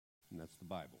that's the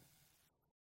Bible.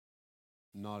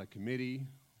 Not a committee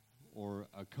or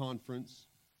a conference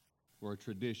or a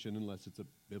tradition, unless it's a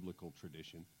biblical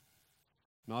tradition.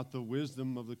 Not the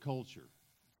wisdom of the culture,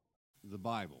 the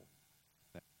Bible.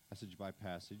 Passage by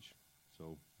passage.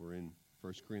 So we're in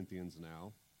 1 Corinthians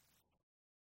now.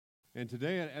 And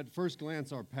today, at first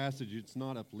glance, our passage, it's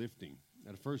not uplifting.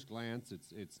 At first glance,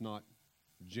 it's not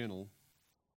gentle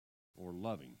or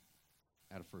loving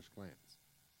at a first glance.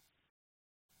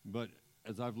 But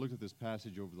as I've looked at this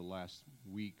passage over the last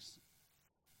weeks,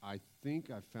 I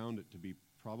think I found it to be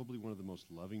probably one of the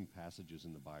most loving passages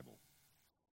in the Bible.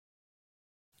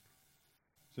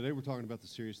 Today we're talking about the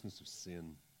seriousness of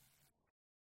sin.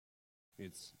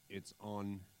 It's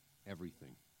on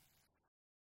everything.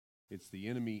 It's the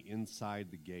enemy inside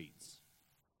the gates.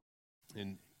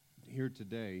 And here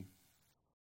today,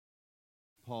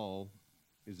 Paul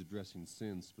is addressing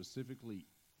sin specifically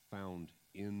found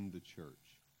in the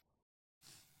church.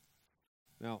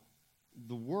 Now,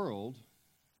 the world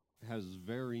has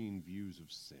varying views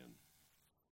of sin.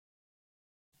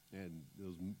 And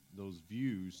those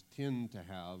views tend to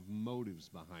have motives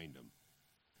behind them.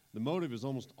 The motive is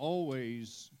almost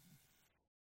always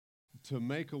to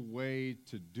make a way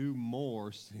to do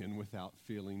more sin without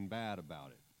feeling bad about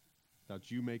it,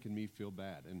 without you making me feel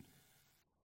bad. And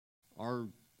our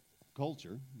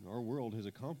culture, our world has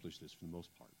accomplished this for the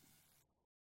most part.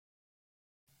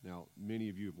 Now, many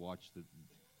of you have watched the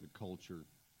culture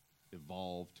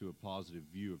evolve to a positive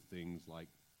view of things like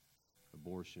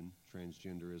abortion,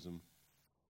 transgenderism,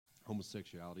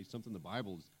 homosexuality, something the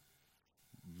Bible is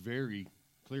very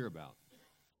clear about.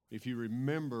 If you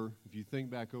remember, if you think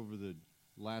back over the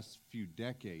last few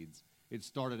decades, it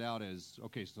started out as,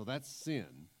 okay, so that's sin.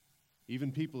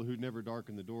 Even people who'd never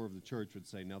darkened the door of the church would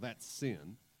say, now that's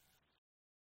sin.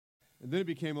 And then it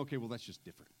became, okay, well, that's just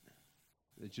different.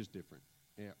 It's just different.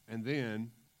 Yeah. And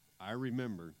then I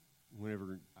remember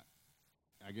whenever,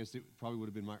 I guess it probably would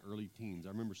have been my early teens, I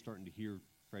remember starting to hear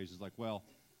phrases like, well,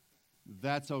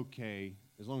 that's okay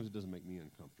as long as it doesn't make me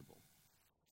uncomfortable.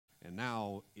 And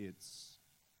now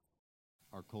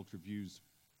our culture views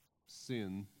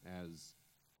sin as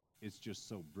it's just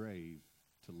so brave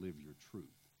to live your truth.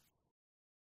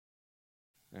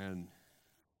 And,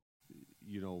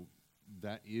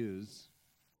 that is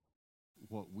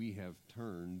what we have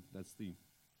turned, that's the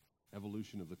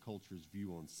evolution of the culture's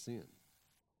view on sin.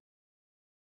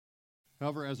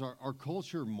 However, as our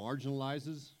culture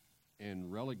marginalizes and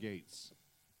relegates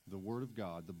the Word of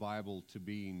God, the Bible, to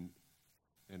being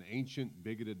an ancient,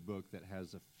 bigoted book that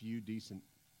has a few decent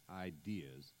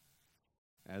ideas,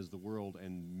 as the world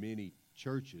and many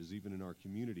churches, even in our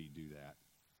community, do that.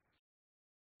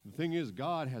 The thing is,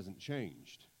 God hasn't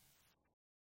changed.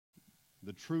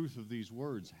 The truth of these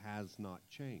words has not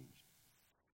changed.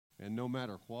 And no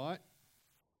matter what,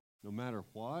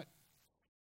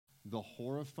 the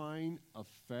horrifying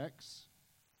effects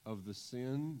of the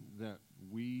sin that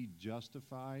we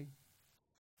justify,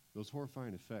 those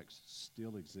horrifying effects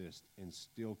still exist and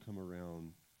still come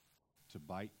around to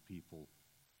bite people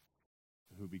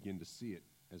who begin to see it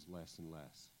as less and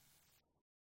less.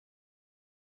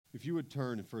 If you would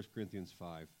turn in 1 Corinthians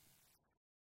 5,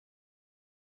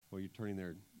 while you're turning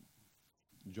there,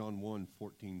 John 1,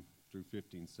 14 through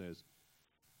 15 says,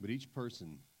 "But each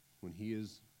person, when he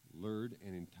is lured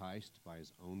and enticed by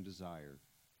his own desire,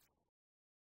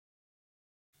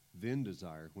 then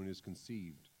desire, when it is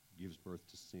conceived, gives birth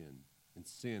to sin, and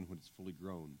sin, when it's fully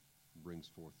grown, brings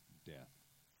forth death."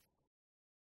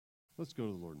 Let's go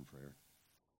to the Lord in prayer.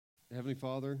 Heavenly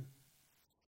Father,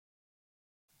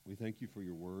 we thank you for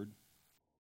your word.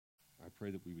 I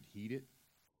pray that we would heed it.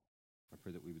 I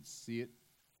pray that we would see it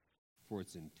for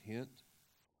its intent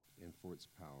and for its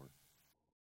power.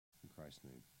 In Christ's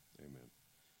name, amen.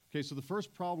 Okay, so the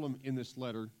first problem in this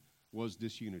letter was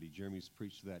disunity. Jeremy's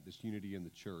preached that, disunity in the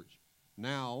church.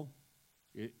 Now,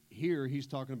 here he's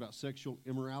talking about sexual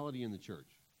immorality in the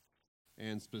church.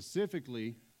 And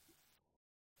specifically,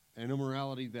 an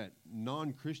immorality that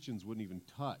non-Christians wouldn't even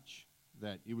touch,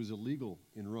 that it was illegal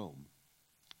in Rome.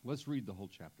 Let's read the whole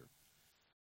chapter.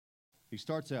 He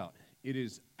starts out, "It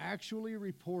is actually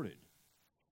reported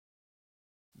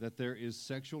that there is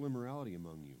sexual immorality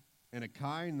among you, and a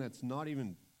kind that's not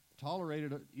even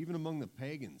tolerated even among the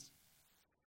pagans.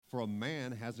 For a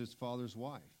man has his father's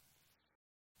wife,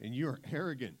 and you are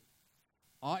arrogant.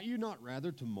 Ought you not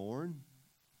rather to mourn?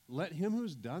 Let him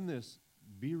who's done this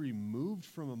be removed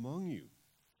from among you.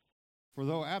 For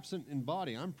though absent in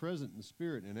body, I'm present in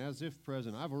spirit, and as if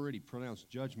present, I've already pronounced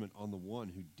judgment on the one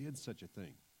who did such a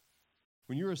thing.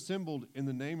 When you're assembled in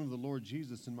the name of the Lord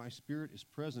Jesus, and my spirit is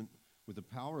present with the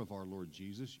power of our Lord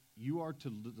Jesus, you are to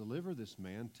deliver this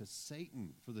man to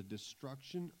Satan for the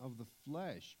destruction of the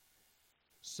flesh,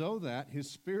 so that his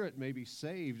spirit may be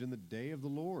saved in the day of the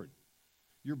Lord.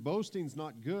 Your boasting's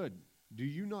not good. Do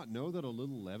you not know that a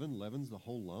little leaven leavens the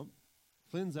whole lump?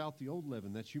 Cleanse out the old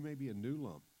leaven, that you may be a new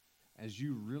lump, as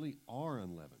you really are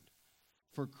unleavened.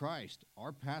 For Christ,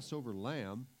 our Passover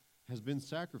lamb, has been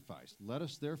sacrificed. Let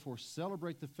us therefore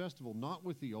celebrate the festival, not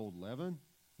with the old leaven,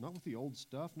 not with the old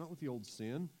stuff, not with the old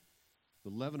sin,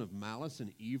 the leaven of malice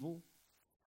and evil,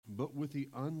 but with the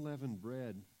unleavened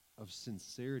bread of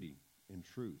sincerity and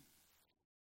truth.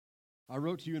 I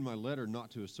wrote to you in my letter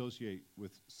not to associate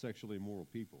with sexually immoral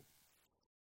people.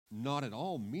 Not at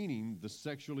all meaning the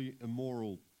sexually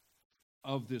immoral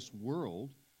of this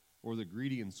world, or the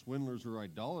greedy and swindlers or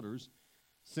idolaters,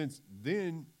 since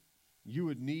then you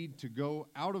would need to go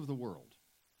out of the world.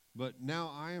 But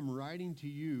now I am writing to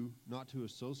you not to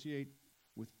associate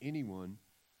with anyone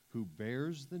who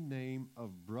bears the name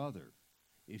of brother,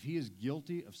 if he is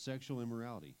guilty of sexual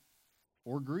immorality,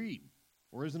 or greed,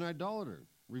 or is an idolater,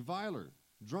 reviler,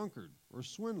 drunkard, or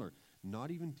swindler,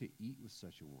 not even to eat with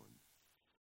such a one.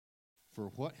 For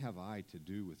what have I to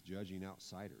do with judging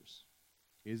outsiders?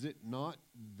 Is it not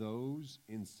those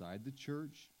inside the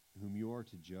church whom you are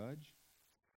to judge?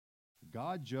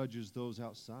 God judges those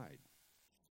outside.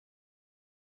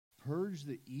 Purge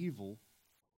the evil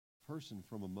person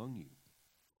from among you.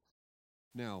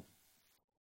 Now,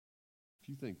 if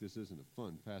you think this isn't a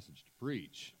fun passage to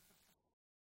preach,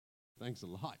 thanks a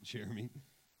lot, Jeremy.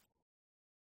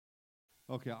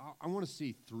 Okay, I want to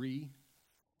see 3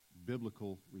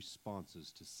 biblical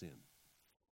responses to sin.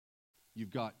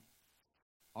 You've got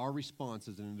our response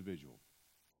as an individual.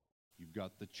 You've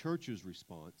got the church's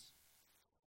response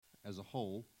as a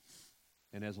whole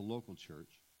and as a local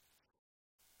church.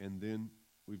 And then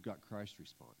we've got Christ's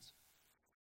response.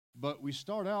 But we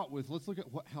start out with, let's look at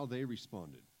how they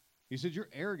responded. He said, you're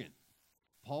arrogant.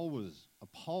 Paul was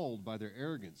appalled by their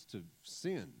arrogance to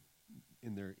sin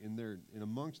in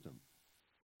amongst them.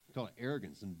 He called it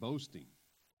arrogance and boasting.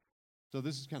 So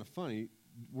this is kind of funny.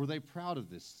 Were they proud of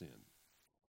this sin?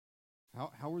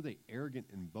 How were they arrogant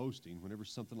and boasting whenever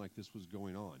something like this was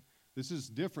going on? This is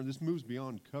different. This moves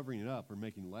beyond covering it up or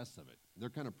making less of it. They're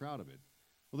kind of proud of it.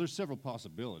 Well, there's several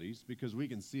possibilities because we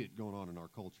can see it going on in our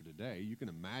culture today. You can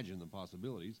imagine the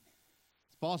possibilities.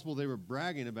 It's possible they were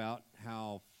bragging about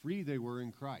how free they were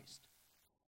in Christ.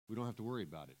 We don't have to worry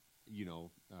about it. You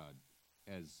know,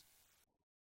 as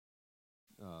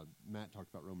Matt talked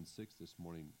about Romans 6 this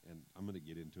morning, and I'm going to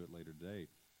get into it later today.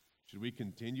 Should we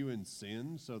continue in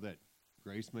sin so that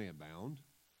grace may abound?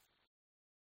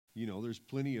 You know, there's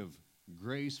plenty of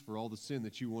grace for all the sin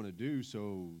that you want to do,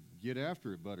 so get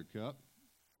after it, Buttercup.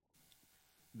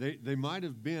 They might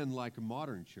have been like a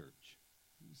modern church,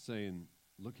 saying,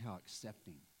 look how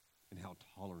accepting and how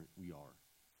tolerant we are.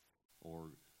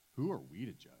 Or, who are we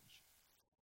to judge?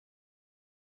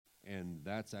 And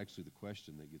that's actually the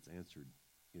question that gets answered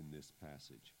in this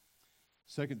passage.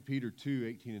 2 Peter 2,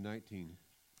 18 and 19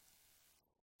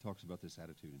 talks about this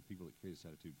attitude and people that carry this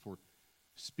attitude. For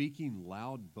speaking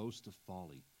loud boast of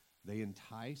folly, they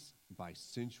entice by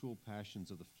sensual passions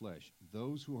of the flesh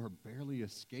those who are barely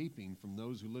escaping from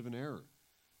those who live in error.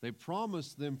 They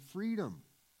promise them freedom,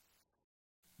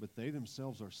 but they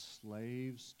themselves are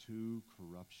slaves to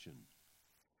corruption.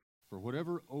 For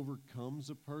whatever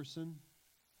overcomes a person,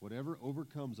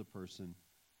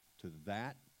 to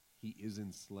that he is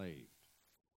enslaved.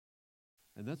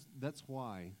 And that's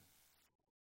why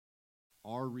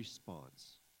our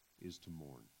response is to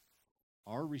mourn.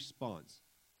 Our response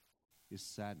is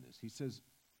sadness. He says,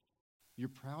 you're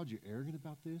proud, you're arrogant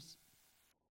about this?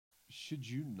 Should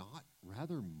you not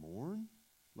rather mourn?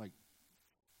 Like,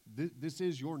 this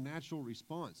is your natural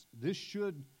response.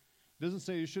 Doesn't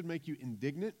say it should make you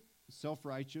indignant,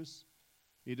 self-righteous.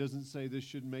 It doesn't say this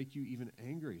should make you even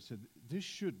angry. It said this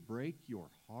should break your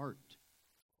heart.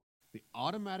 The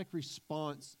automatic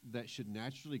response that should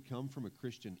naturally come from a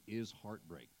Christian is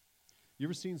heartbreak. You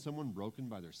ever seen someone broken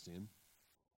by their sin?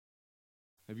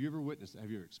 Have you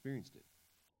ever experienced it?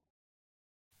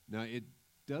 Now, it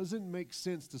doesn't make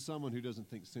sense to someone who doesn't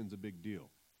think sin's a big deal.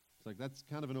 It's like, that's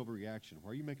kind of an overreaction.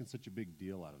 Why are you making such a big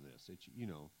deal out of this?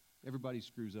 Everybody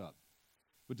screws up.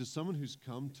 But to someone who's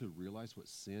come to realize what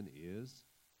sin is,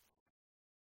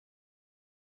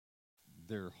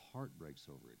 their heart breaks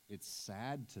over it. It's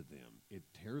sad to them. It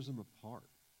tears them apart.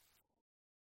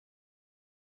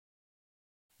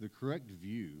 The correct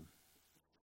view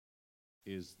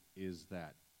is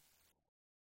that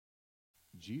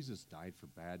Jesus died for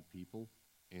bad people,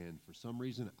 and for some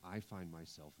reason, I find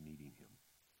myself needing him.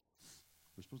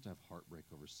 We're supposed to have heartbreak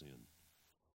over sin.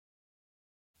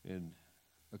 And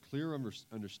a clear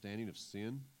understanding of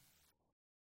sin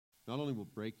not only will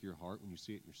break your heart when you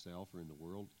see it in yourself or in the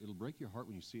world, it'll break your heart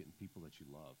when you see it in people that you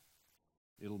love.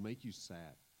 It'll make you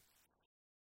sad.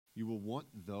 You will want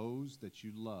those that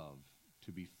you love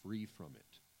to be free from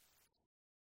it.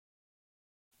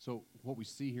 So what we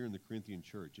see here in the Corinthian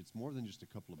church, it's more than just a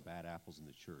couple of bad apples in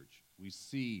the church. We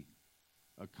see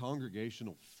a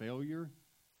congregational failure,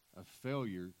 a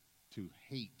failure to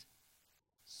hate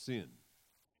sin.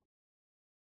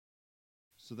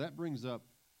 So that brings up,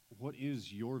 what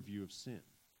is your view of sin?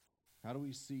 How do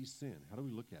we see sin? How do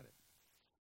we look at it?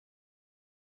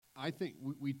 I think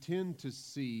we tend to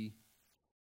see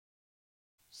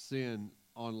sin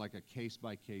on like a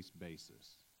case-by-case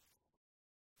basis.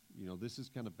 You know, this is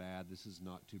kind of bad, this is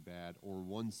not too bad, or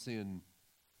one sin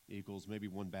equals maybe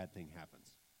one bad thing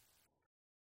happens.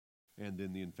 And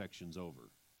then the infection's over.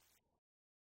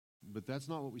 But that's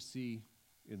not what we see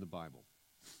in the Bible.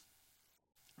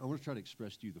 I want to try to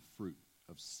express to you the fruit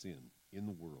of sin in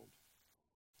the world.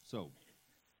 So,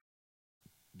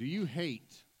 do you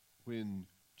hate when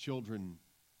children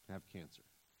have cancer?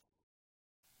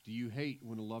 Do you hate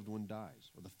when a loved one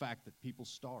dies? Or the fact that people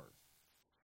starve?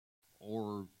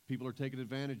 Or people are taken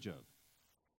advantage of?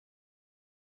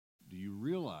 Do you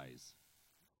realize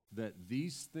that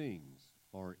these things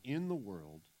are in the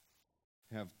world,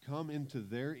 have come into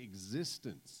their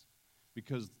existence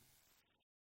because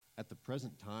at the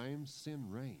present time, sin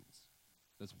reigns.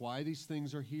 That's why these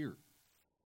things are here.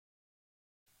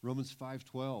 Romans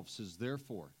 5:12 says,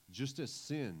 therefore, just as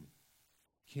sin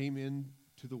came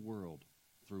into the world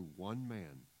through one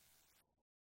man,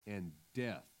 and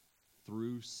death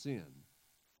through sin,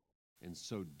 and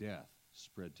so death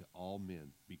spread to all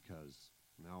men because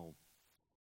now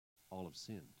all have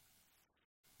sinned.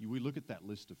 We look at that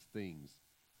list of things,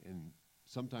 and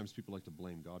sometimes people like to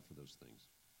blame God for those things.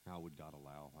 How would God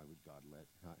allow? Why would God let?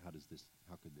 How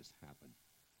could this happen?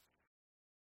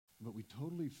 But we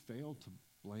totally fail to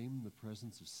blame the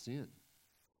presence of sin.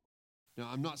 Now,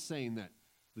 I'm not saying that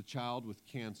the child with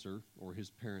cancer or his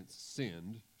parents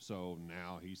sinned, so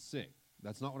now he's sick.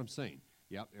 That's not what I'm saying.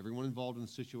 Yep, everyone involved in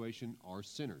the situation are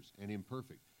sinners and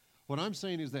imperfect. What I'm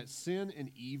saying is that sin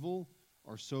and evil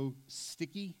are so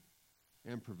sticky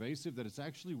and pervasive that it's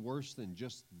actually worse than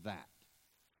just that.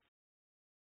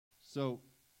 So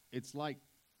it's like,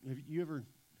 have you ever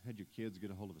had your kids get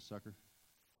a hold of a sucker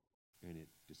and it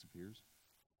disappears?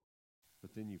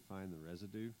 But then you find the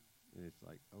residue and it's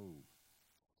like, oh,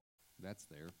 that's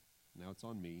there. Now it's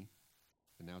on me,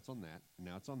 and now it's on that, and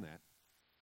now it's on that.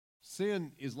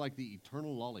 Sin is like the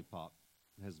eternal lollipop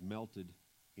that has melted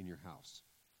in your house.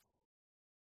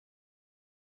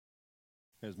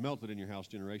 Has melted in your house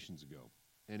generations ago.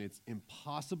 And it's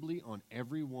impossibly on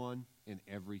everyone and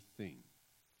everything.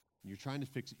 You're trying to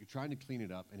fix it, you're trying to clean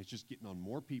it up, and it's just getting on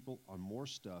more people, on more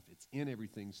stuff. It's in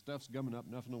everything. Stuff's gumming up,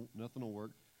 nothing will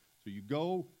work. So you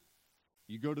go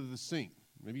to the sink,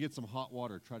 maybe get some hot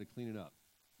water, try to clean it up.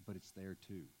 But it's there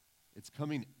too. It's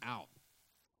coming out.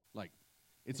 Like,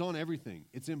 it's on everything.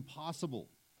 It's impossible.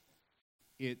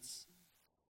 It's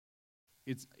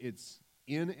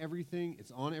in everything.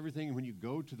 It's on everything. And when you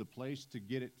go to the place to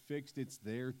get it fixed, it's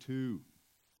there too.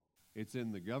 It's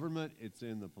in the government. It's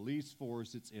in the police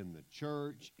force. It's in the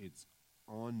church. It's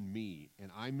on me.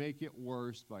 And I make it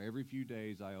worse by every few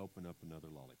days I open up another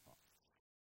lollipop.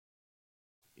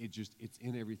 It's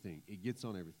in everything. It gets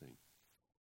on everything.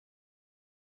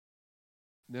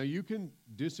 Now, you can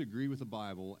disagree with the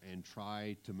Bible and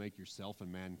try to make yourself and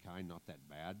mankind not that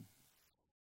bad.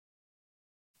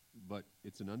 But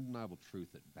it's an undeniable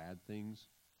truth that bad things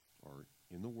are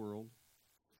in the world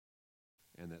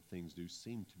and that things do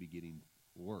seem to be getting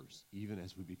worse, even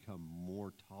as we become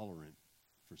more tolerant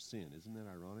for sin. Isn't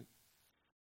that ironic?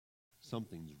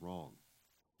 Something's wrong.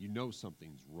 You know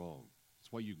something's wrong.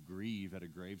 That's why you grieve at a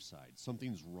graveside.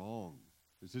 Something's wrong.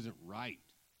 This isn't right.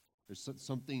 There's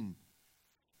something.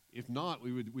 If not,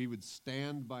 we would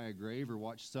stand by a grave or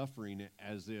watch suffering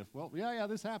as if, well, yeah,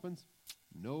 this happens.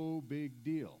 No big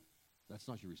deal. That's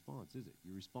not your response, is it?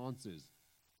 Your response is,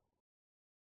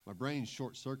 my brain's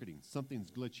short-circuiting.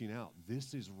 Something's glitching out.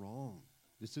 This is wrong.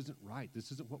 This isn't right.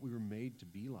 This isn't what we were made to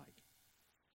be like.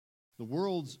 The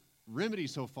world's remedy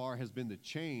so far has been to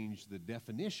change the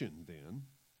definition then,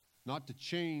 not to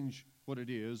change what it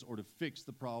is or to fix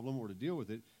the problem or to deal with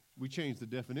it. We change the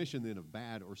definition then of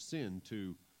bad or sin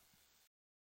to,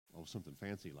 something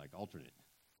fancy like alternate,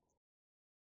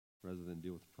 rather than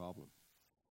deal with the problem.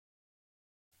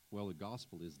 Well, the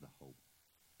gospel is the hope.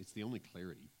 It's the only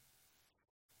clarity.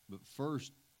 But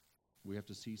first, we have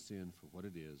to see sin for what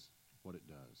it is, what it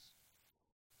does.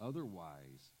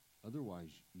 Otherwise,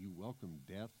 you welcome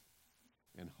death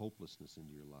and hopelessness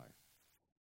into your life.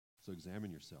 So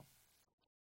examine yourself.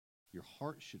 Your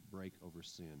heart should break over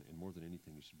sin, and more than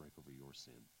anything, it should break over your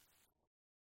sin.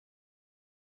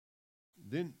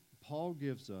 Then Paul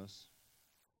gives us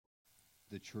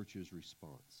the church's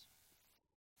response.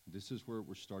 This is where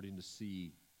we're starting to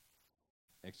see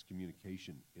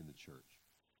excommunication in the church.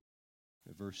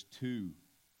 At verse 2,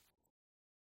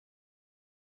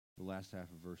 the last half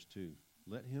of verse 2,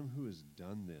 let him who has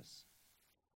done this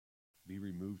be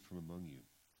removed from among you.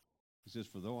 He says,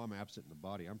 for though I'm absent in the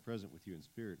body, I'm present with you in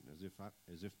spirit, and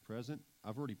as if present,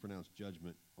 I've already pronounced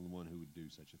judgment on the one who would do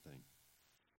such a thing.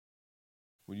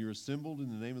 When you're assembled in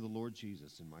the name of the Lord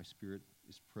Jesus, and my spirit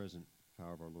is present, the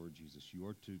power of our Lord Jesus, you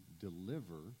are to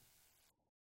deliver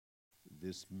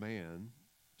this man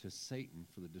to Satan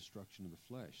for the destruction of the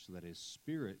flesh, so that his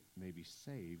spirit may be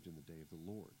saved in the day of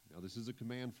the Lord. Now, this is a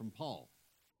command from Paul,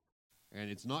 and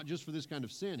it's not just for this kind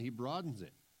of sin. He broadens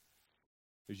it.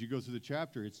 As you go through the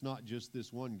chapter, it's not just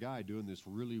this one guy doing this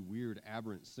really weird,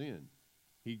 aberrant sin.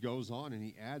 He goes on and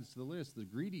he adds to the list the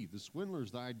greedy, the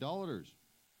swindlers, the idolaters.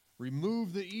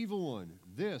 Remove the evil one.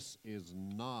 This is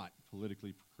not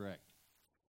politically correct.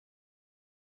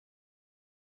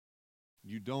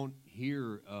 You don't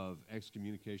hear of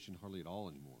excommunication hardly at all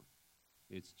anymore.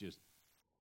 It's just,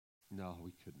 no,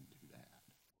 we couldn't do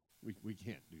that. We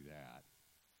can't do that.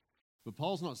 But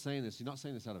Paul's not saying this. He's not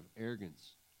saying this out of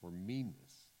arrogance or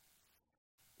meanness.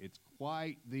 It's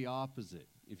quite the opposite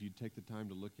if you take the time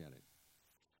to look at it.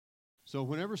 So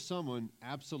whenever someone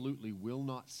absolutely will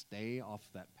not stay off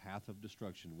that path of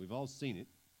destruction, we've all seen it.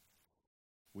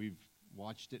 We've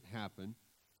watched it happen.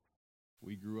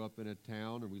 We grew up in a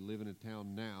town, or we live in a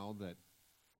town now that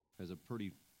has a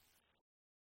pretty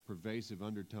pervasive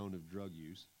undertone of drug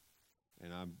use.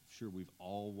 And I'm sure we've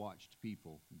all watched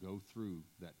people go through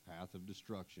that path of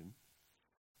destruction.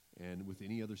 And with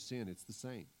any other sin, it's the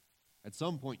same. At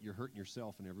some point, you're hurting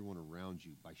yourself and everyone around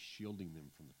you by shielding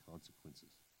them from the consequences.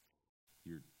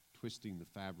 You're twisting the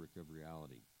fabric of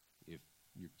reality. If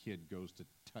your kid goes to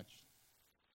touch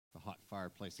the hot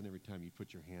fireplace, and every time you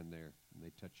put your hand there, and they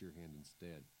touch your hand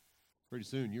instead, pretty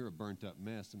soon you're a burnt-up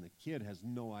mess, and the kid has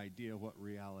no idea what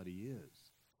reality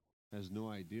is, has no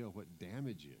idea what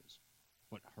damage is,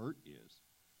 what hurt is,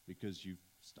 because you've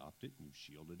stopped it, and you've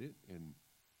shielded it, and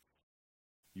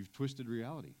you've twisted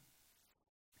reality.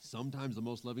 Sometimes the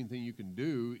most loving thing you can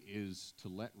do is to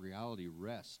let reality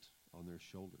rest on their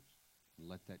shoulders and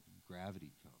let that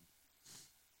gravity come.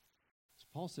 So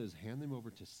Paul says, hand them over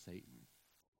to Satan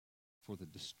for the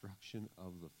destruction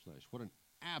of the flesh. What an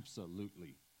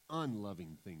absolutely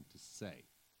unloving thing to say.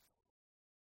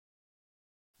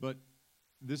 But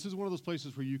this is one of those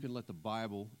places where you can let the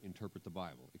Bible interpret the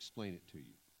Bible, explain it to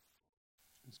you.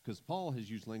 It's because Paul has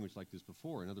used language like this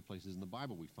before. In other places in the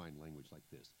Bible we find language like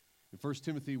this. In 1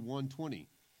 Timothy 1:20,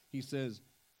 he says,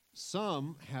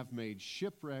 some have made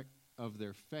shipwreck of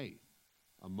their faith,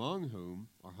 among whom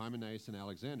are Hymenaeus and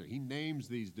Alexander. He names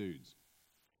these dudes,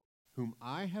 whom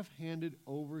I have handed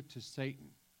over to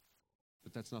Satan.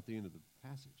 But that's not the end of the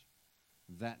passage.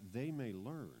 That they may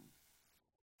learn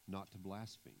not to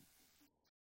blaspheme.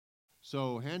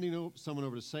 So handing someone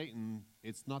over to Satan,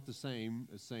 it's not the same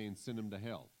as saying send them to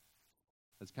hell.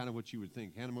 That's kind of what you would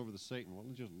think. Hand them over to Satan. Well,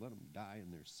 just let them die in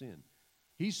their sin.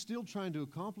 He's still trying to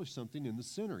accomplish something in the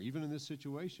sinner, even in this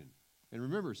situation. And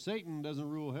remember, Satan doesn't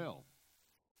rule hell.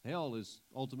 Hell is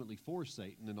ultimately for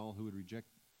Satan and all who would reject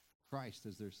Christ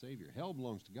as their Savior. Hell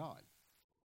belongs to God.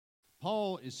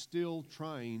 Paul is still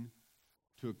trying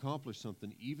to accomplish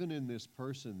something, even in this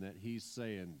person that he's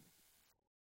saying,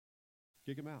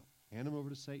 kick him out, hand him over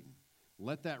to Satan.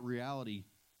 Let that reality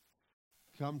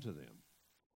come to them.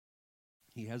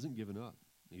 He hasn't given up.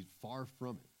 He's far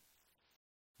from it.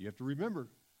 You have to remember,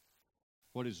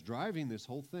 what is driving this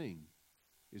whole thing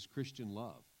is Christian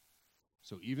love.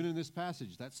 So even in this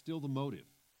passage, that's still the motive.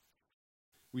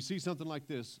 We see something like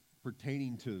this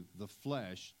pertaining to the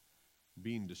flesh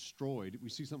being destroyed. We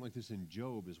see something like this in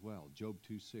Job as well. Job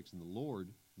 2:6. And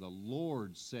the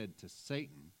Lord said to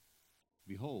Satan,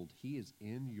 behold, he is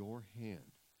in your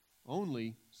hand.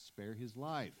 Only spare his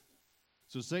life.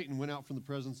 So Satan went out from the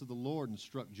presence of the Lord and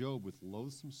struck Job with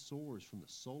loathsome sores from the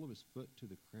sole of his foot to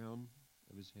the crown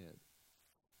of his head.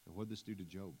 And what did this do to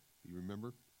Job? Do you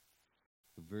remember?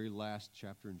 The very last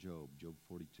chapter in Job, Job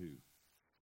 42.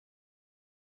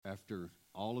 After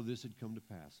all of this had come to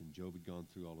pass and Job had gone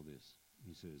through all of this,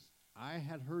 he says, I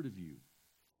had heard of you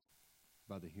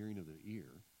by the hearing of the ear.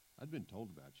 I'd been told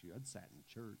about you. I'd sat in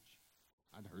church.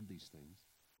 I'd heard these things.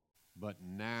 But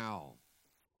now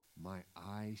my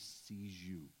eye sees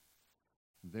you.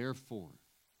 Therefore,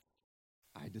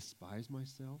 I despise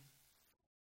myself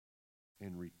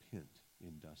and repent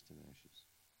in dust and ashes.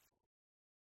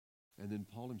 And then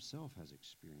Paul himself has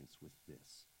experience with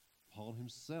this. Paul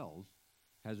himself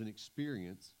has an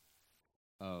experience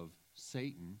of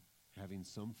Satan having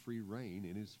some free reign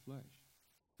in his flesh.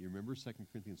 You remember 2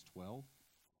 Corinthians 12?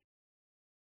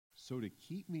 So to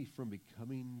keep me from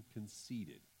becoming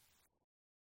conceited,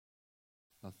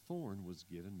 a thorn was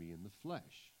given me in the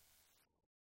flesh.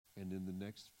 And in the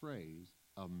next phrase,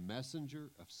 a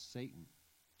messenger of Satan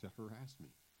to harass me,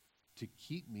 to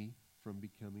keep me from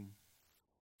becoming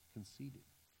conceited.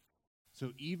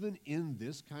 So even in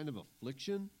this kind of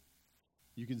affliction,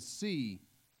 you can see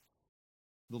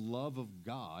the love of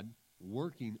God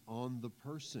working on the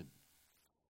person.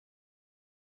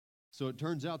 So it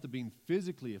turns out that being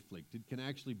physically afflicted can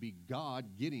actually be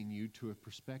God getting you to a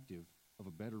perspective of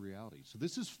a better reality. So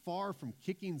this is far from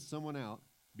kicking someone out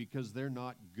because they're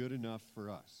not good enough for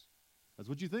us. That's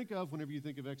what you think of whenever you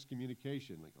think of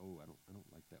excommunication. Like, oh, I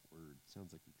don't like that word. It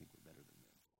sounds like you think we're better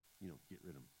than them. Get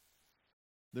rid of them.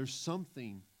 There's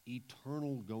something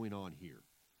eternal going on here.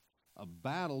 A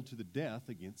battle to the death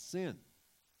against sin.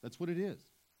 That's what it is.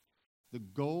 The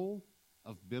goal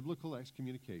of biblical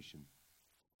excommunication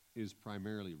is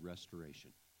primarily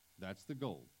restoration. That's the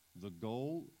goal. The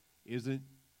goal isn't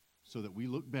so that we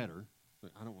look better.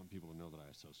 I don't want people to know that I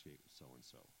associate with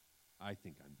so-and-so. I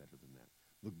think I'm better than that.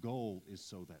 The goal is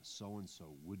so that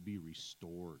so-and-so would be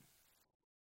restored.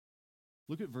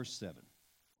 Look at verse 7.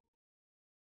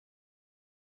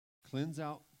 Cleanse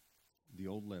out the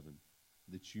old leaven,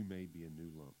 that you may be a new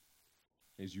lump,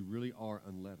 as you really are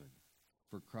unleavened.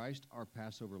 For Christ, our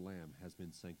Passover lamb, has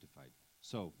been sanctified.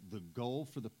 So the goal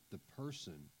for the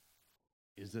person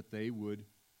is that they would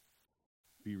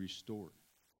be restored.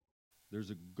 There's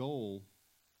a goal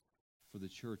for the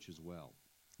church as well.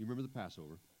 You remember the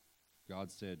Passover?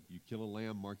 God said, you kill a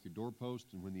lamb, mark your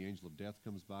doorpost, and when the angel of death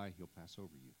comes by, he'll pass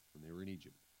over you when they were in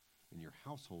Egypt. And your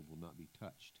household will not be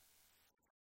touched.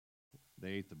 They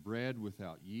ate the bread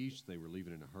without yeast. They were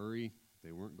leaving in a hurry.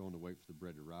 They weren't going to wait for the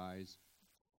bread to rise.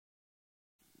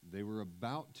 They were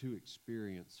about to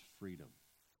experience freedom.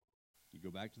 You go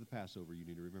back to the Passover, you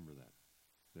need to remember that.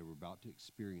 They were about to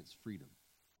experience freedom.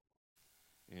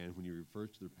 And when he refers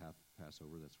to their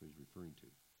Passover, that's what he's referring to.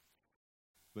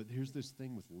 But here's this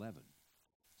thing with leaven.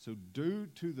 So due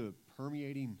to the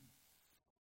permeating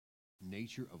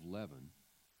nature of leaven,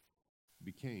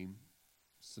 became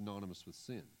synonymous with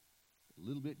sin. A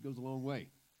little bit goes a long way.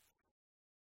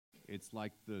 It's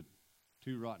like the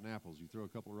two rotten apples. You throw a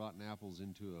couple of rotten apples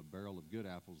into a barrel of good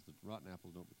apples, the rotten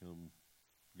apples don't become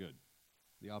good.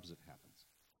 The opposite happens.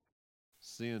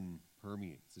 Sin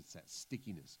permeates. It's that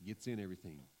stickiness, gets in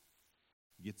everything,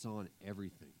 gets on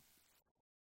everything.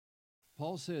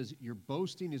 Paul says, your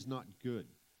boasting is not good.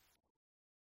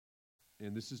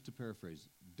 And this is to paraphrase.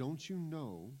 Don't you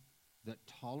know that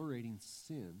tolerating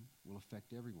sin will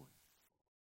affect everyone?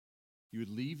 You would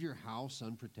leave your house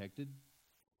unprotected?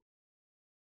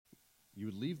 You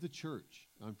would leave the church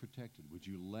unprotected. Would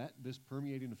you let this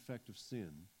permeating effect of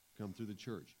sin come through the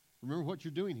church? Remember what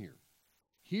you're doing here.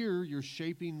 Here, you're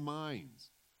shaping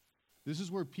minds. This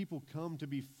is where people come to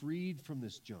be freed from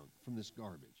this junk, from this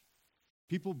garbage.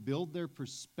 People build their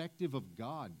perspective of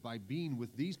God by being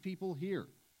with these people here,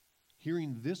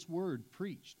 hearing this word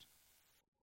preached.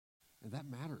 And that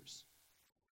matters.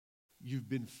 You've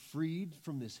been freed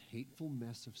from this hateful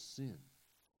mess of sin.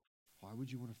 Why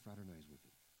would you want to fraternize with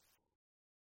it?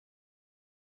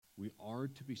 We are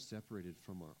to be separated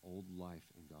from our old life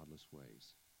and godless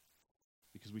ways,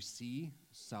 because we see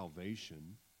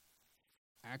salvation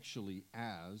actually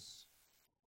as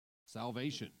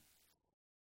salvation.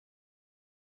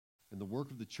 And the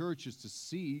work of the church is to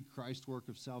see Christ's work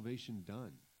of salvation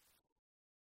done.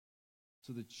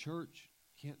 So the church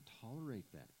can't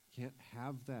tolerate that, can't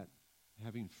have that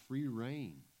having free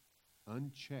reign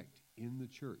unchecked in the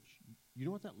church. You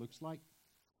know what that looks like?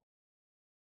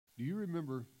 Do you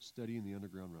remember studying the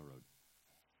Underground Railroad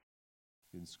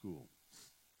in school?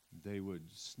 They would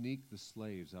sneak the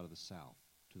slaves out of the South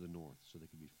to the North so they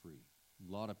could be free.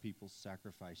 A lot of people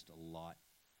sacrificed a lot.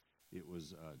 It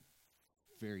was a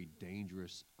very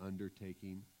dangerous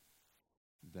undertaking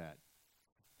that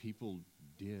people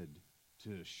did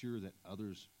to assure that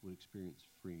others would experience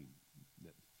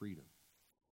freedom.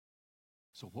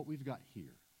 So what we've got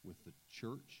here with the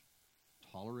church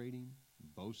tolerating,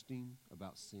 boasting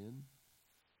about sin,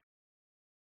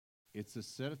 it's a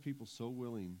set of people so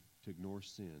willing to ignore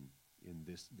sin in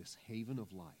this haven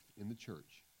of life in the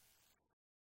church.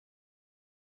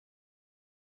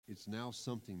 It's now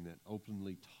something that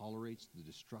openly tolerates the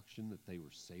destruction that they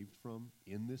were saved from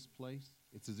in this place.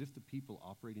 It's as if the people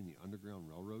operating the Underground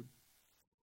Railroad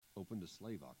opened a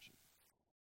slave auction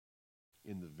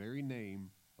in the very name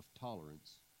of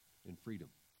tolerance and freedom.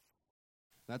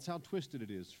 That's how twisted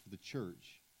it is for the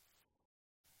church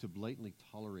to blatantly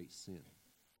tolerate sin.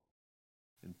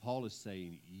 And Paul is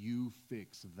saying, you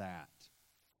fix that.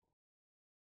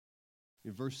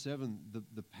 In verse 7,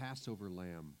 the Passover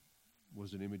lamb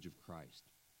was an image of Christ,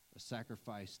 a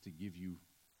sacrifice to give you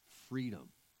freedom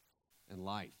and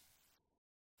life,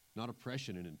 not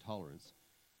oppression and intolerance.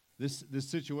 This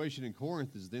situation in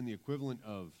Corinth is then the equivalent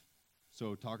of,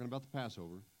 so talking about the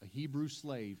Passover, a Hebrew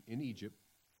slave in Egypt,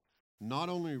 not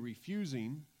only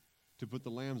refusing to put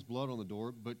the lamb's blood on the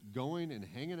door, but going and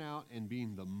hanging out and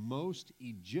being the most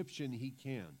Egyptian he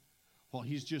can, while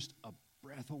he's just a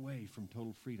breath away from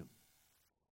total freedom.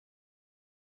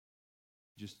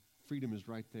 Just freedom is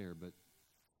right there, but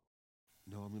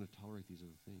no, I'm going to tolerate these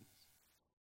other things.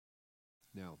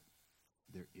 Now,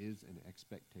 there is an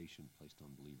expectation placed on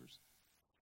believers.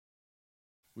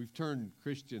 We've turned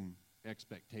Christian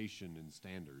expectation and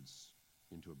standards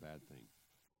into a bad thing.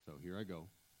 So here I go,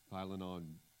 piling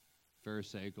on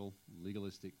Pharisaical,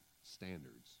 legalistic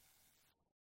standards.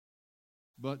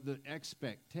 But the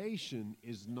expectation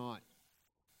is not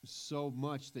so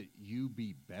much that you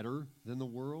be better than the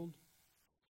world.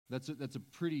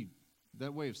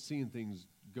 That way of seeing things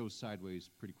goes sideways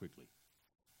pretty quickly.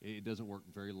 It doesn't work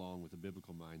very long with a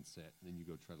biblical mindset, and then you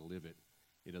go try to live it.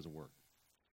 It doesn't work.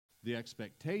 The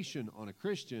expectation on a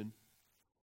Christian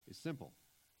is simple.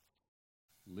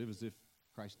 Live as if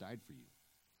Christ died for you.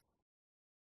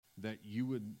 That you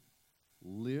would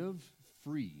live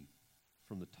free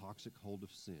from the toxic hold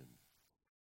of sin.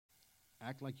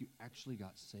 Act like you actually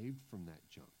got saved from that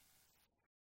junk.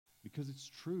 Because it's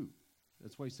true.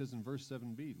 That's why he says in verse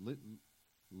 7b,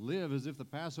 live as if the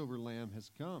Passover lamb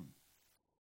has come.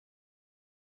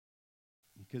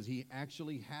 Because he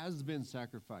actually has been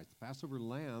sacrificed. The Passover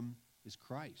lamb is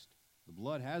Christ. The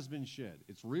blood has been shed.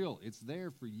 It's real. It's there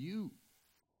for you.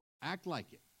 Act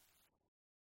like it.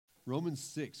 Romans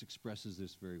 6 expresses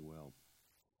this very well.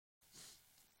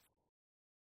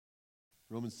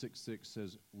 Romans 6:6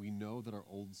 says, we know that our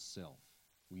old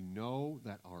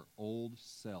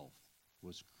self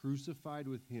was crucified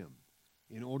with him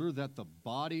in order that the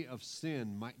body of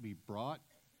sin might be brought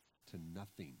to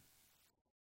nothing,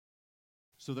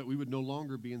 so that we would no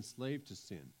longer be enslaved to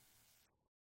sin.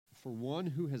 For one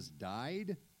who has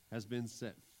died has been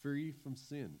set free from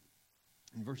sin.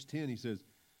 In verse 10 he says,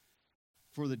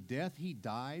 for the death he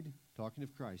died, talking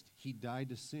of Christ, he died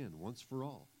to sin once for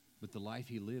all. But the life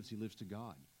he lives to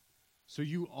God. So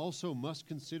you also must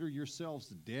consider yourselves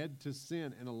dead to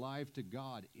sin and alive to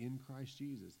God in Christ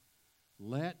Jesus.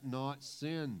 Let not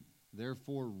sin,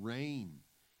 therefore, reign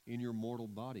in your mortal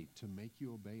body to make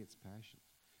you obey its passions.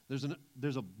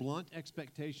 There's a blunt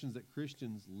expectation that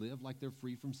Christians live like they're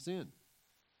free from sin.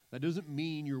 That doesn't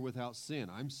mean you're without sin.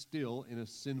 I'm still in a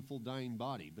sinful, dying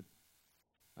body, but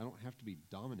I don't have to be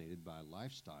dominated by a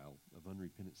lifestyle of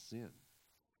unrepentant sin.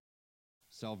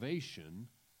 Salvation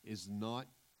is not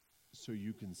so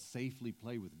you can safely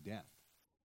play with death.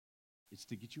 It's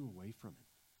to get you away from it.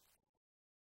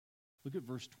 Look at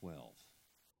verse 12.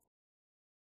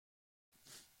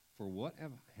 For what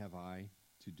have I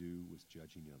to do with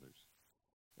judging others,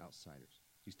 outsiders?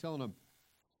 He's telling them,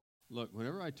 look,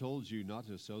 whenever I told you not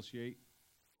to associate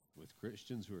with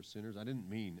Christians who are sinners, I didn't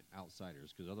mean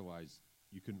outsiders, because otherwise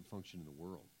you couldn't function in the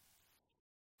world.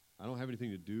 I don't have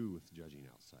anything to do with judging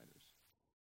outsiders.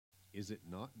 Is it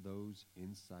not those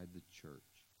inside the church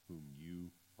whom you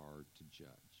are to judge?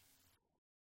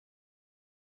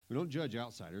 We don't judge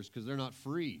outsiders because they're not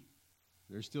free.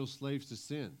 They're still slaves to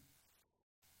sin.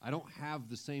 I don't have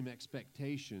the same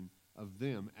expectation of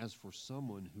them as for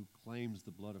someone who claims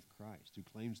the blood of Christ, who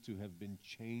claims to have been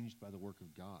changed by the work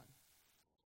of God.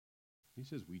 He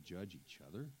says we judge each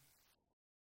other.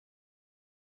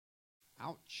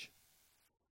 Ouch.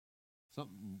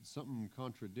 Something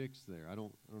contradicts there. I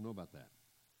don't know about that.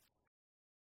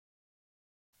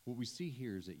 What we see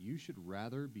here is that you should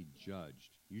rather be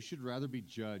judged. You should rather be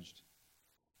judged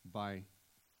by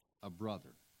a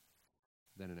brother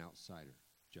than an outsider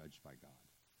judged by God.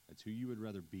 That's who you would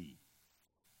rather be.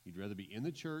 You'd rather be in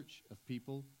the church of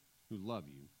people who love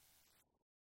you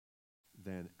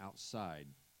than outside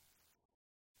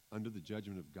under the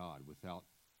judgment of God without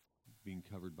being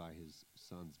covered by his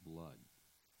son's blood.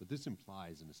 But this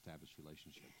implies an established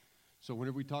relationship. So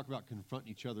whenever we talk about confronting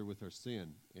each other with our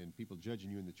sin and people judging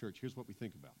you in the church, here's what we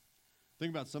think about.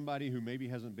 Think about somebody who maybe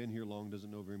hasn't been here long, doesn't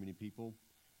know very many people,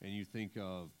 and you think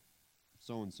of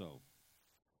so-and-so,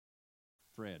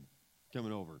 Fred,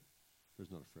 coming over.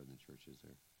 There's not a Fred in the church, is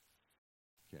there?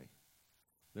 Okay.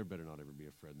 There better not ever be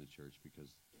a Fred in the church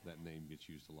because that name gets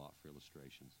used a lot for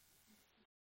illustrations.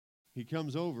 He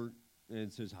comes over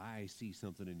and says, I see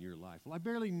something in your life. Well, I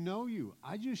barely know you.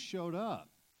 I just showed up.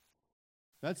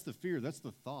 That's the fear. That's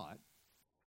the thought.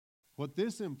 What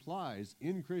this implies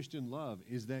in Christian love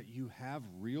is that you have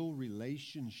real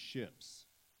relationships.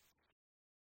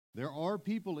 There are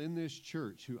people in this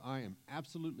church who I am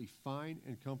absolutely fine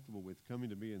and comfortable with coming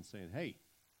to me and saying, hey,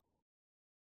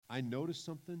 I noticed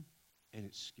something and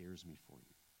it scares me for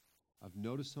you. I've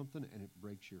noticed something and it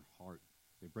breaks your heart.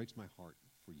 It breaks my heart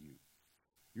for you.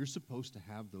 You're supposed to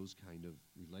have those kind of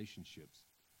relationships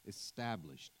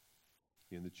established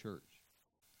in the church.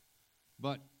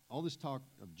 But all this talk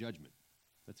of judgment,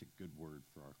 that's a good word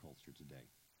for our culture today.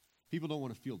 People don't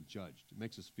want to feel judged. It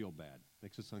makes us feel bad. It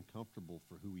makes us uncomfortable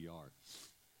for who we are.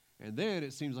 And then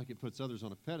it seems like it puts others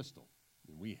on a pedestal.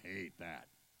 And we hate that.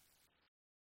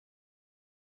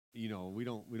 You know, we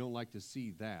don't like to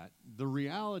see that. The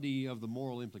reality of the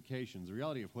moral implications, the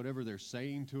reality of whatever they're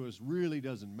saying to us really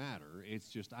doesn't matter. It's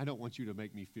just, I don't want you to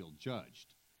make me feel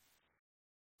judged.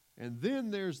 And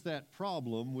then there's that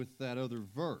problem with that other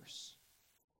verse.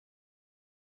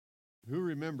 Who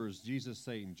remembers Jesus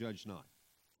saying, judge not?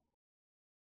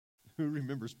 Who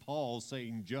remembers Paul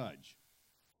saying, judge?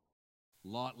 A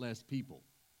lot less people.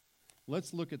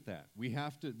 Let's look at that.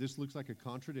 This looks like a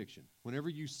contradiction. Whenever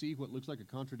you see what looks like a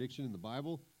contradiction in the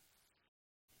Bible,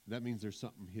 that means there's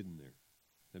something hidden there.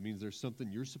 That means there's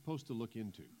something you're supposed to look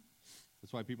into.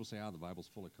 That's why people say, the Bible's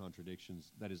full of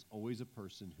contradictions. That is always a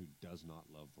person who does not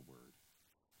love the Word.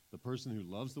 The person who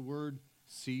loves the Word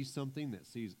sees something that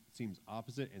seems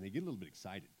opposite, and they get a little bit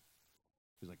excited.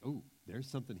 It's like, oh, there's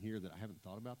something here that I haven't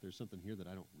thought about. There's something here that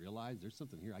I don't realize. There's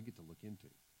something here I get to look into.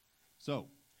 So,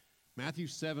 Matthew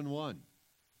 7:1,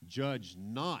 judge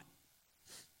not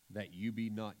that you be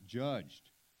not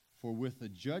judged. For with the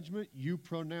judgment you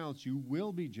pronounce, you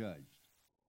will be judged.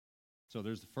 So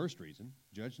there's the first reason,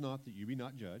 judge not that you be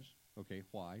not judged. Okay,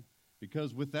 why?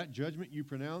 Because with that judgment you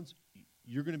pronounce,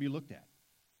 you're going to be looked at.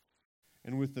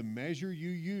 And with the measure you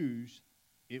use,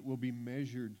 it will be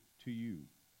measured to you.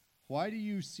 Why do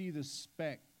you see the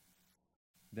speck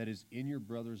that is in your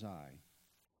brother's eye,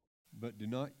 but do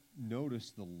not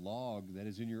notice the log that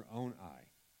is in your own eye?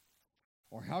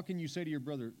 Or how can you say to your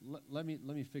brother, let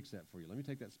me fix that for you. Let me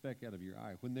take that speck out of your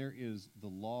eye when there is the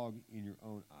log in your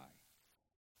own eye?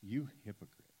 You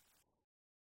hypocrite.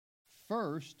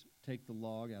 First, take the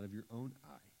log out of your own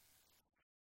eye,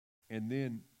 and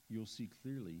then you'll see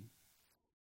clearly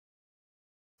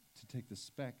to take the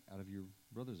speck out of your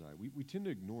brother's eye. We tend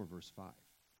to ignore verse 5.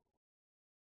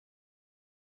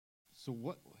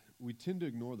 So we tend to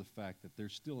ignore the fact that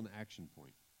there's still an action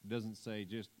point. It doesn't say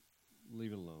just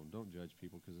leave it alone. Don't judge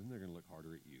people because then they're going to look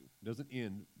harder at you. It doesn't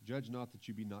end, judge not that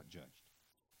you be not judged.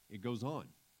 It goes on.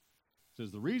 It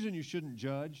says the reason you shouldn't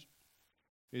judge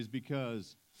is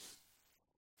because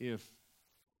if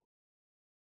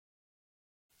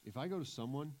I go to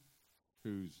someone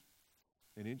who's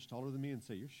an inch taller than me and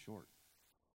say, you're short.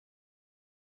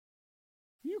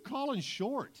 Who are you calling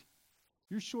short?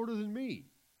 You're shorter than me.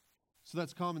 So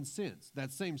that's common sense.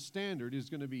 That same standard is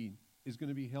going to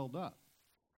be held up.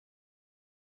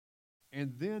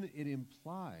 And then it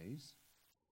implies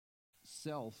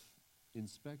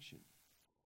self-inspection.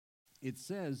 It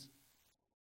says,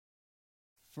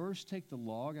 first take the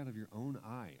log out of your own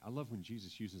eye. I love when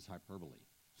Jesus uses hyperbole.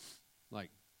 Like,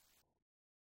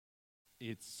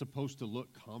 it's supposed to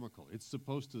look comical. It's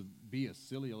supposed to be a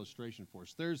silly illustration for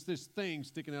us. There's this thing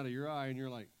sticking out of your eye, and you're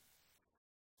like,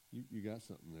 you got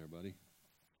something there, buddy.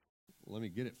 Let me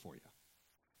get it for you.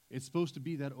 It's supposed to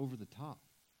be that over the top.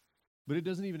 But it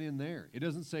doesn't even end there. It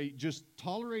doesn't say, just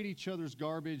tolerate each other's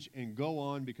garbage and go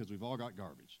on because we've all got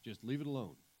garbage. Just leave it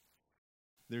alone.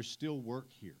 There's still work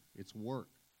here. It's work.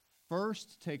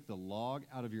 First, take the log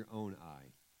out of your own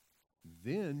eye.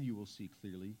 Then you will see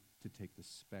clearly to take the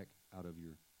speck out of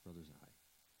your brother's eye.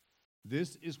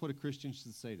 This is what a Christian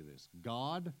should say to this.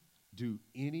 God, do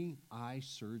any eye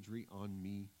surgery on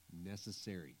me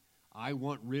necessary. I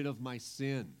want rid of my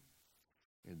sin.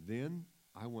 And then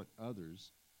I want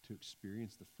others to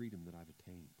experience the freedom that I've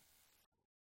attained.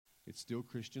 It's still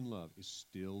Christian love. It's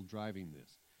still driving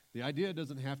this. The idea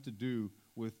doesn't have to do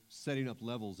with setting up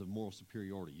levels of moral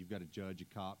superiority. You've got a judge, a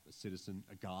cop, a citizen,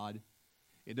 a God.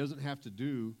 It doesn't have to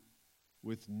do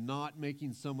with not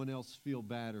making someone else feel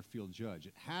bad or feel judged.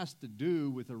 It has to do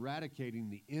with eradicating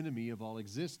the enemy of all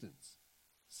existence,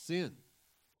 sin.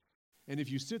 And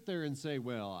if you sit there and say,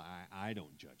 well, I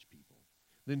don't judge people,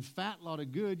 then fat lot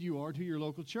of good you are to your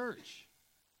local church.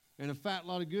 And a fat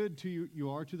lot of good to you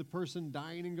are to the person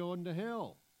dying and going to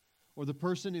hell. or the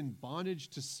person in bondage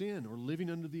to sin or living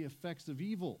under the effects of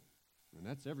evil. And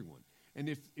that's everyone. And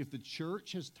if the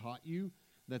church has taught you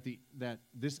that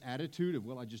this attitude of,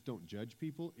 well, I just don't judge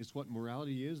people, is what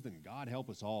morality is, then God help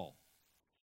us all.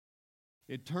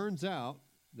 It turns out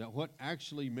that what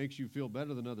actually makes you feel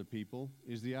better than other people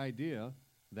is the idea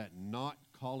that not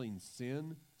calling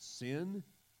sin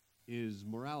is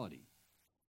morality.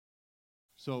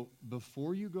 So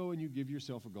before you go and you give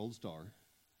yourself a gold star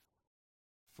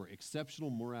for exceptional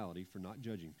morality, for not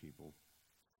judging people,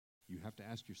 you have to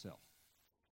ask yourself,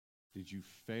 did you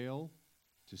fail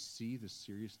to see the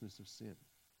seriousness of sin?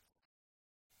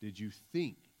 Did you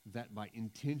think that by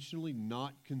intentionally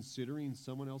not considering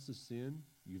someone else's sin,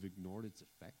 you've ignored its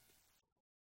effect?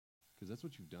 Because that's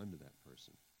what you've done to that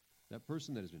person. That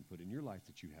person that has been put in your life,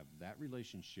 that you have that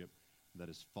relationship that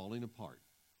is falling apart.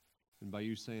 And by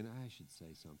you saying, I should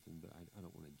say something, but I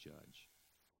don't want to judge,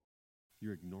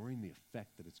 you're ignoring the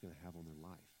effect that it's going to have on their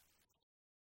life.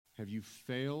 Have you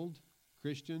failed,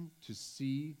 Christian, to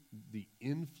see the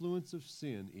influence of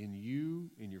sin in you,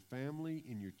 in your family,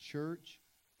 in your church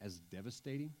as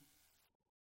devastating?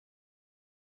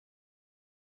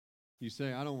 You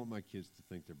say, I don't want my kids to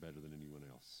think they're better than anyone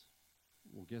else.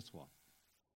 Well, guess what?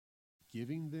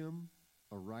 Giving them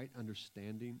a right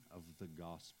understanding of the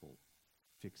gospel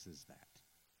fixes that.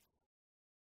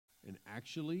 And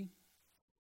actually,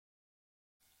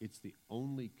 it's the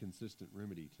only consistent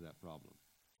remedy to that problem.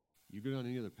 You go down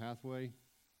any other pathway,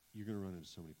 you're going to run into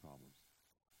so many problems.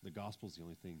 The gospel is the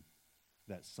only thing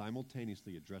that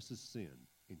simultaneously addresses sin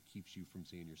and keeps you from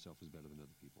seeing yourself as better than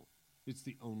other people. It's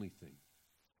the only thing.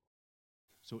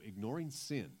 So ignoring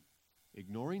sin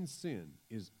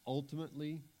is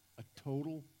ultimately a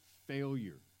total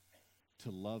failure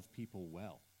to love people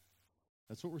well.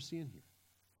 That's what we're seeing here.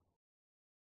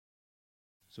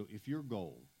 So if your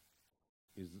goal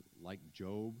is like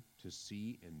Job to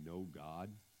see and know God,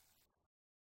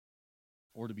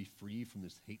 or to be free from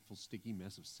this hateful, sticky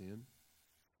mess of sin,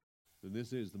 then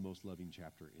this is the most loving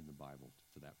chapter in the Bible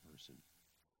for that person.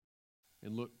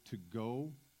 And look, to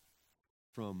go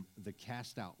from the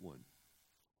cast out one,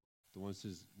 the one that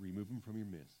says, remove him from your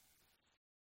midst,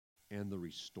 and the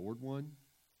restored one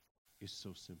is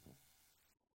so simple.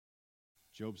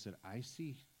 Job said, I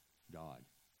see God,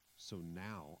 so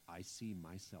now I see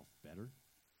myself better.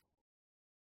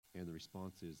 And the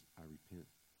response is, I repent.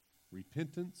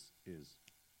 Repentance is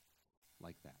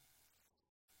like that.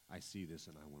 I see this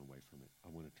and I want away from it. I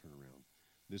want to turn around.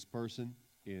 This person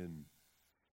in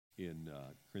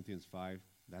Corinthians 5,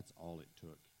 that's all it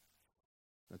took.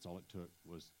 That's all it took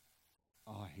was,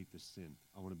 I hate this sin.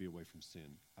 I want to be away from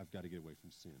sin. I've got to get away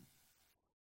from sin.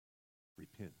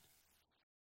 Repent.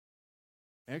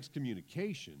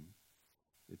 Excommunication,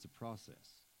 it's a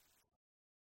process.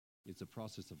 It's a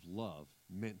process of love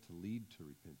meant to lead to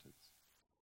repentance.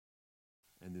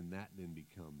 And then that then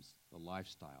becomes a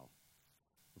lifestyle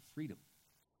of freedom.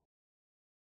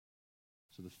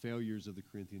 So the failures of the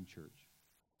Corinthian church,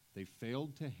 they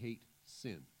failed to hate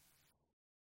sin.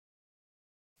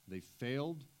 They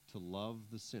failed to love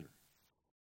the sinner.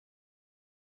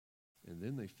 And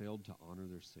then they failed to honor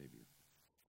their Savior.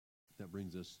 That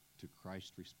brings us to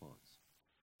Christ's response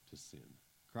to sin.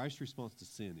 Christ's response to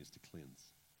sin is to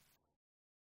cleanse.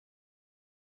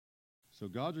 So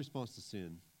God's response to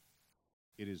sin,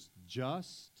 it is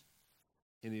just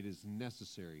and it is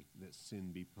necessary that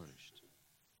sin be punished.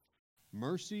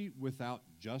 Mercy without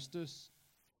justice,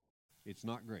 it's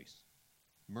not grace.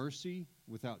 Mercy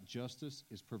without justice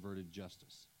is perverted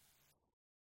justice.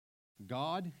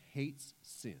 God hates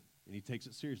sin, and he takes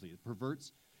it seriously. It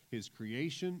perverts his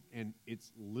creation, and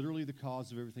it's literally the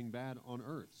cause of everything bad on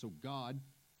earth. So God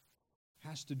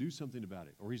has to do something about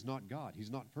it, or he's not God.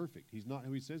 He's not perfect. He's not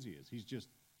who he says he is. He's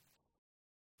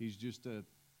just a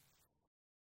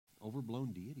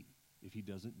overblown deity if he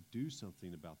doesn't do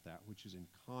something about that which is in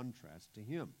contrast to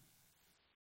him.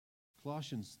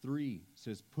 Colossians 3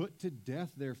 says, put to death,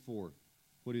 therefore,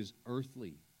 what is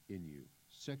earthly in you: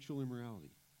 sexual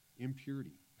immorality,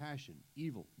 impurity, passion,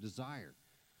 evil, desire,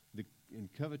 and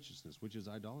covetousness, which is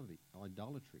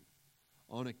idolatry.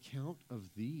 On account of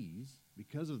these,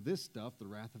 because of this stuff, the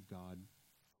wrath of God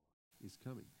is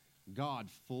coming. God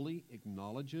fully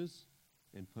acknowledges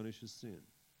and punishes sin.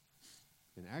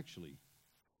 And actually,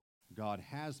 God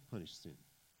has punished sin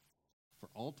for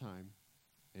all time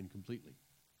and completely.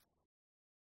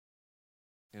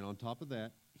 And on top of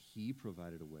that, he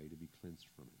provided a way to be cleansed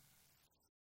from it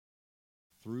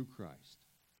through Christ.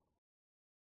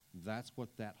 That's what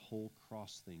that whole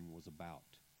cross thing was about.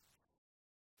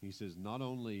 He says, not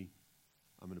only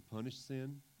I'm going to punish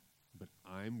sin, but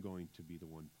I'm going to be the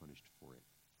one punished for it.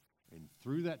 And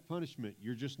through that punishment,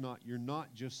 you're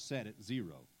not just set at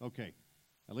zero. Okay,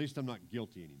 at least I'm not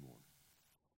guilty anymore.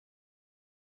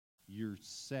 You're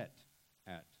set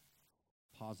at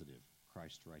positive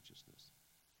Christ righteousness.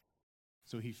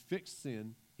 So he fixed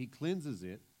sin, he cleanses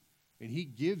it, and he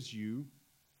gives you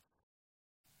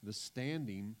the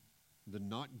standing, the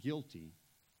not guilty,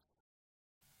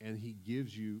 and he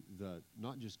gives you the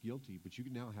not just guilty, but you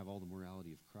can now have all the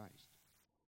morality of Christ.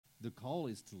 The call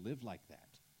is to live like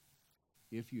that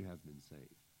if you have been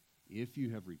saved, if you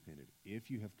have repented, if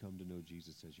you have come to know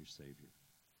Jesus as your Savior.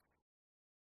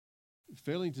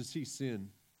 Failing to see sin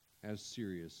as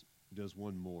serious does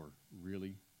one more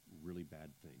really, really bad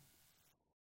thing.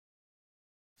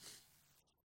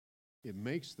 It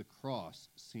makes the cross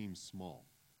seem small.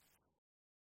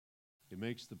 It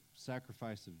makes the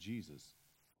sacrifice of Jesus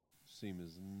seem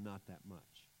as not that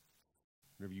much.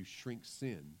 Whenever you shrink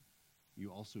sin,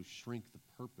 you also shrink the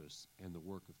purpose and the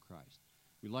work of Christ.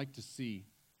 We like to see,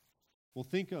 well,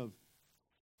 think of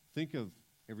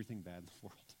everything bad in the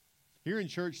world. Here in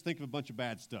church, think of a bunch of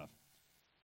bad stuff.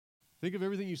 Think of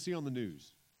everything you see on the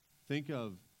news. Think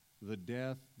of the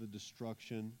death, the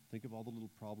destruction. Think of all the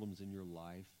little problems in your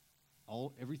life.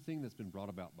 Everything that's been brought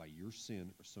about by your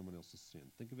sin or someone else's sin.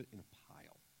 Think of it in a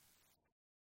pile.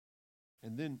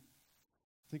 And then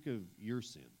think of your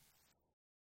sin.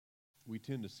 We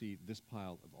tend to see this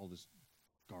pile of all this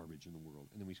garbage in the world.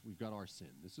 And then we've got our sin.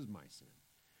 This is my sin.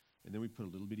 And then we put a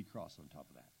little bitty cross on top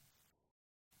of that.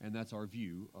 And that's our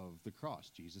view of the cross.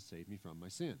 Jesus saved me from my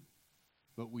sin.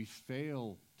 But we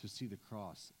fail to see the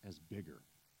cross as bigger.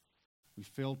 We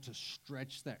fail to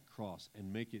stretch that cross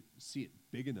and see it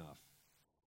big enough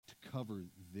to cover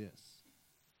this.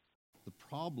 The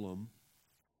problem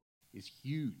is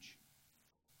huge.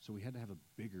 So we had to have a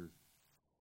bigger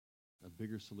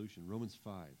solution. Romans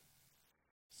 5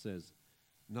 says,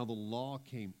 now the law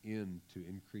came in to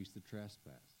increase the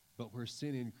trespass, but where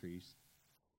sin increased,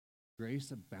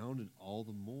 grace abounded all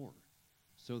the more,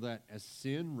 so that as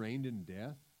sin reigned in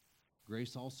death,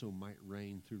 grace also might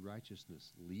reign through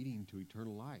righteousness, leading to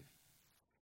eternal life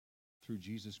through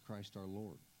Jesus Christ our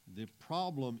Lord. The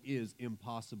problem is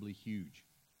impossibly huge,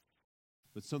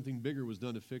 but something bigger was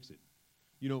done to fix it.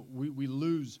 You know, we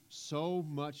lose so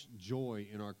much joy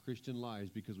in our Christian lives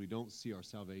because we don't see our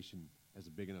salvation as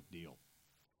a big enough deal.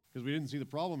 Because we didn't see the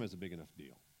problem as a big enough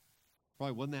deal.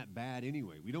 Probably wasn't that bad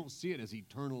anyway. We don't see it as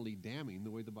eternally damning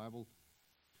the way the Bible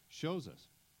shows us.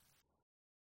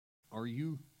 Are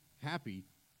you happy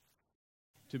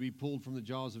to be pulled from the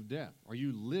jaws of death? Are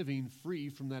you living free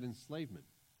from that enslavement?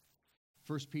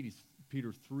 1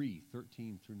 Peter 3,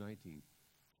 13 through 19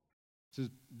 says,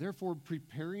 therefore,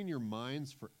 preparing your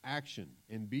minds for action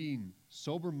and being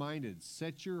sober-minded,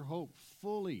 set your hope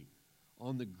fully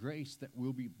on the grace that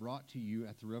will be brought to you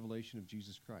at the revelation of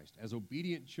Jesus Christ. As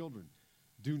obedient children,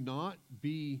 do not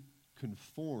be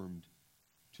conformed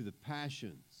to the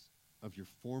passions of your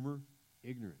former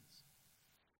ignorance.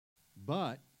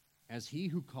 But as he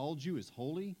who called you is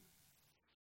holy,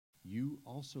 you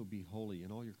also be holy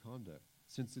in all your conduct.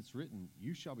 Since it's written,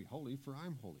 you shall be holy, for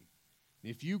I'm holy.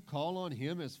 If you call on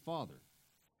him as Father,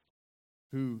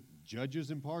 who judges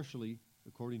impartially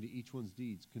according to each one's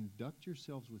deeds, conduct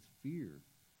yourselves with fear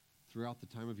throughout the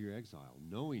time of your exile,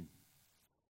 knowing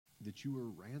that you were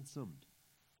ransomed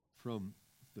from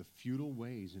the futile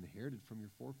ways inherited from your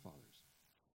forefathers,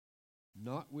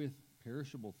 not with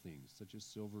perishable things such as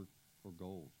silver or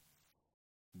gold,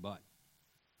 but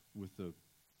with the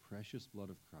precious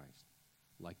blood of Christ,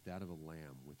 like that of a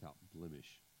lamb without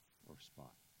blemish or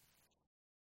spot.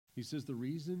 He says the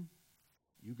reason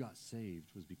you got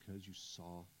saved was because you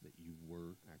saw that you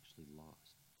were actually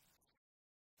lost.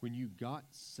 When you got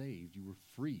saved, you were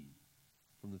freed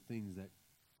from the things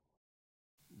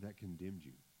that condemned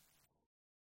you.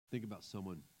 Think about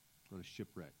someone on a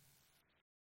shipwreck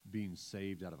being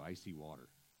saved out of icy water,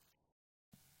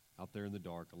 out there in the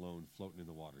dark, alone, floating in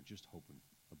the water, just hoping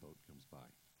a boat comes by.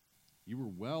 You were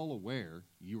well aware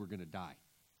you were going to die.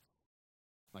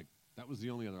 Like, that was the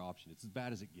only other option. It's as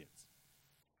bad as it gets.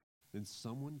 Then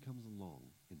someone comes along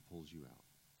and pulls you out.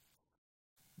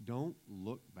 Don't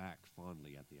look back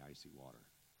fondly at the icy water.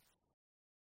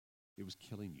 It was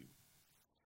killing you.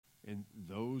 And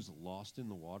those lost in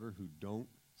the water who don't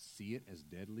see it as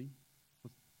deadly,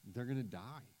 they're going to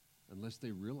die unless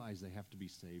they realize they have to be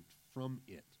saved from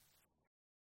it.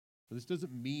 But this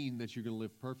doesn't mean that you're going to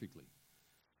live perfectly.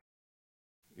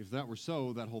 If that were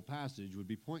so, that whole passage would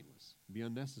be pointless, be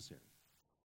unnecessary.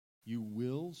 You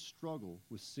will struggle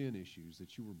with sin issues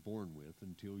that you were born with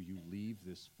until you leave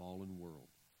this fallen world.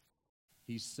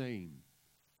 He's saying,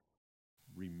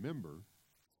 remember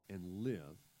and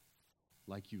live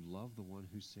like you love the one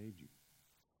who saved you.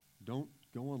 Don't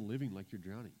go on living like you're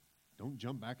drowning. Don't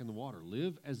jump back in the water.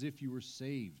 Live as if you were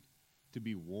saved, to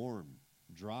be warm,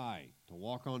 dry, to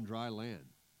walk on dry land.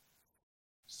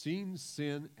 Seeing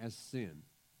sin as sin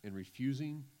and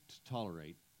refusing to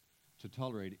tolerate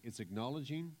it's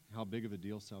acknowledging how big of a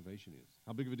deal salvation is,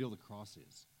 how big of a deal the cross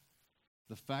is.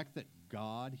 The fact that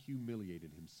God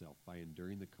humiliated himself by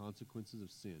enduring the consequences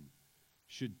of sin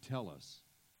should tell us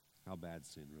how bad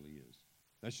sin really is.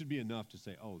 That should be enough to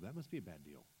say, oh, that must be a bad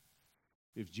deal.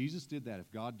 If Jesus did that,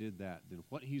 if God did that, then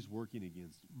what he's working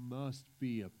against must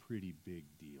be a pretty big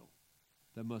deal.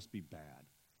 That must be bad.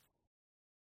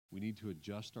 We need to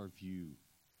adjust our view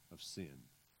of sin.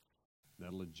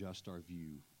 That'll adjust our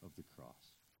view of the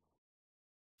cross.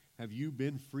 Have you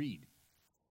been freed?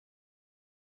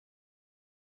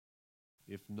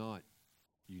 If not,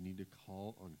 you need to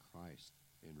call on Christ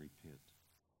and repent.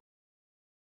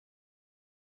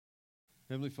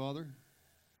 Heavenly Father,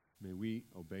 may we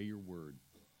obey your word.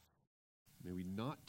 May we not